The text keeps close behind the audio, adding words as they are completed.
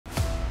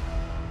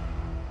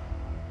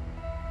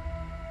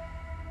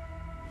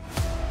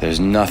There's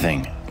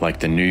nothing like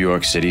the New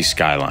York City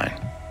skyline.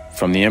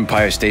 From the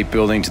Empire State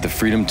Building to the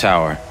Freedom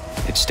Tower,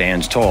 it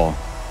stands tall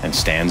and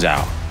stands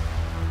out.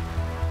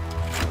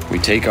 We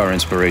take our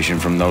inspiration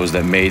from those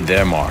that made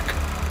their mark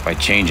by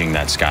changing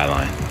that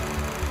skyline.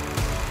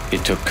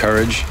 It took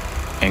courage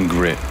and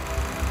grit.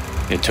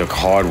 It took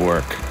hard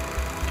work.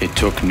 It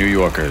took New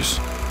Yorkers.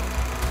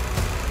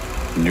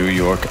 New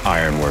York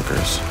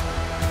Ironworkers.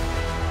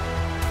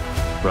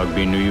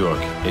 Rugby New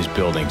York is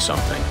building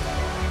something.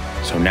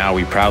 So now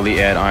we proudly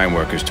add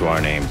Ironworkers to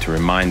our name to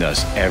remind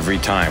us every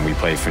time we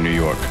play for New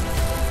York.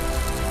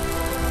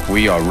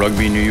 We are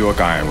Rugby New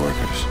York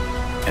Ironworkers,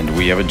 and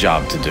we have a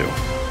job to do.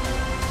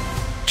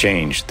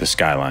 Change the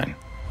skyline.